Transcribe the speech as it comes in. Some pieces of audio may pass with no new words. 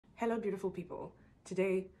Hello, beautiful people.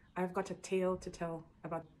 Today, I've got a tale to tell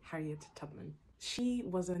about Harriet Tubman. She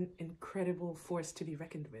was an incredible force to be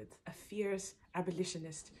reckoned with, a fierce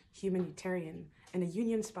abolitionist, humanitarian, and a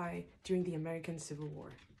Union spy during the American Civil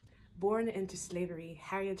War. Born into slavery,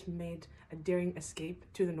 Harriet made a daring escape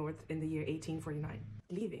to the North in the year 1849,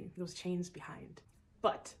 leaving those chains behind.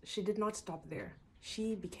 But she did not stop there.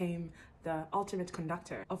 She became the ultimate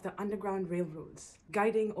conductor of the Underground Railroads,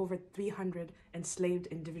 guiding over 300 enslaved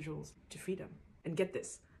individuals to freedom. And get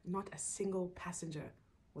this, not a single passenger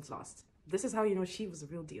was lost. This is how you know she was the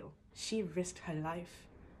real deal. She risked her life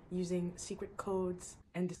using secret codes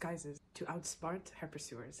and disguises to outsmart her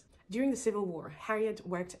pursuers. During the Civil War, Harriet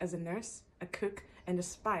worked as a nurse, a cook, and a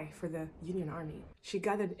spy for the Union Army. She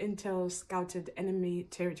gathered intel, scouted enemy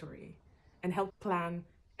territory, and helped plan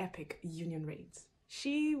epic Union raids.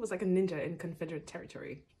 She was like a ninja in Confederate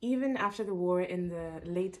territory. Even after the war in the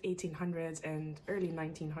late 1800s and early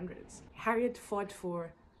 1900s, Harriet fought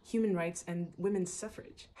for human rights and women's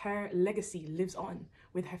suffrage. Her legacy lives on,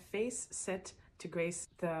 with her face set to grace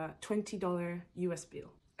the $20 US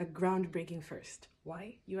bill, a groundbreaking first.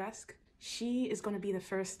 Why, you ask? She is going to be the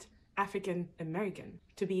first African American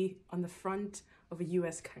to be on the front of a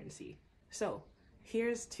US currency. So,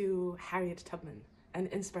 here's to Harriet Tubman, an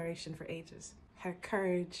inspiration for ages. Her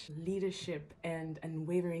courage, leadership, and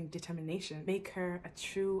unwavering determination make her a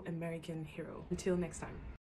true American hero. Until next time.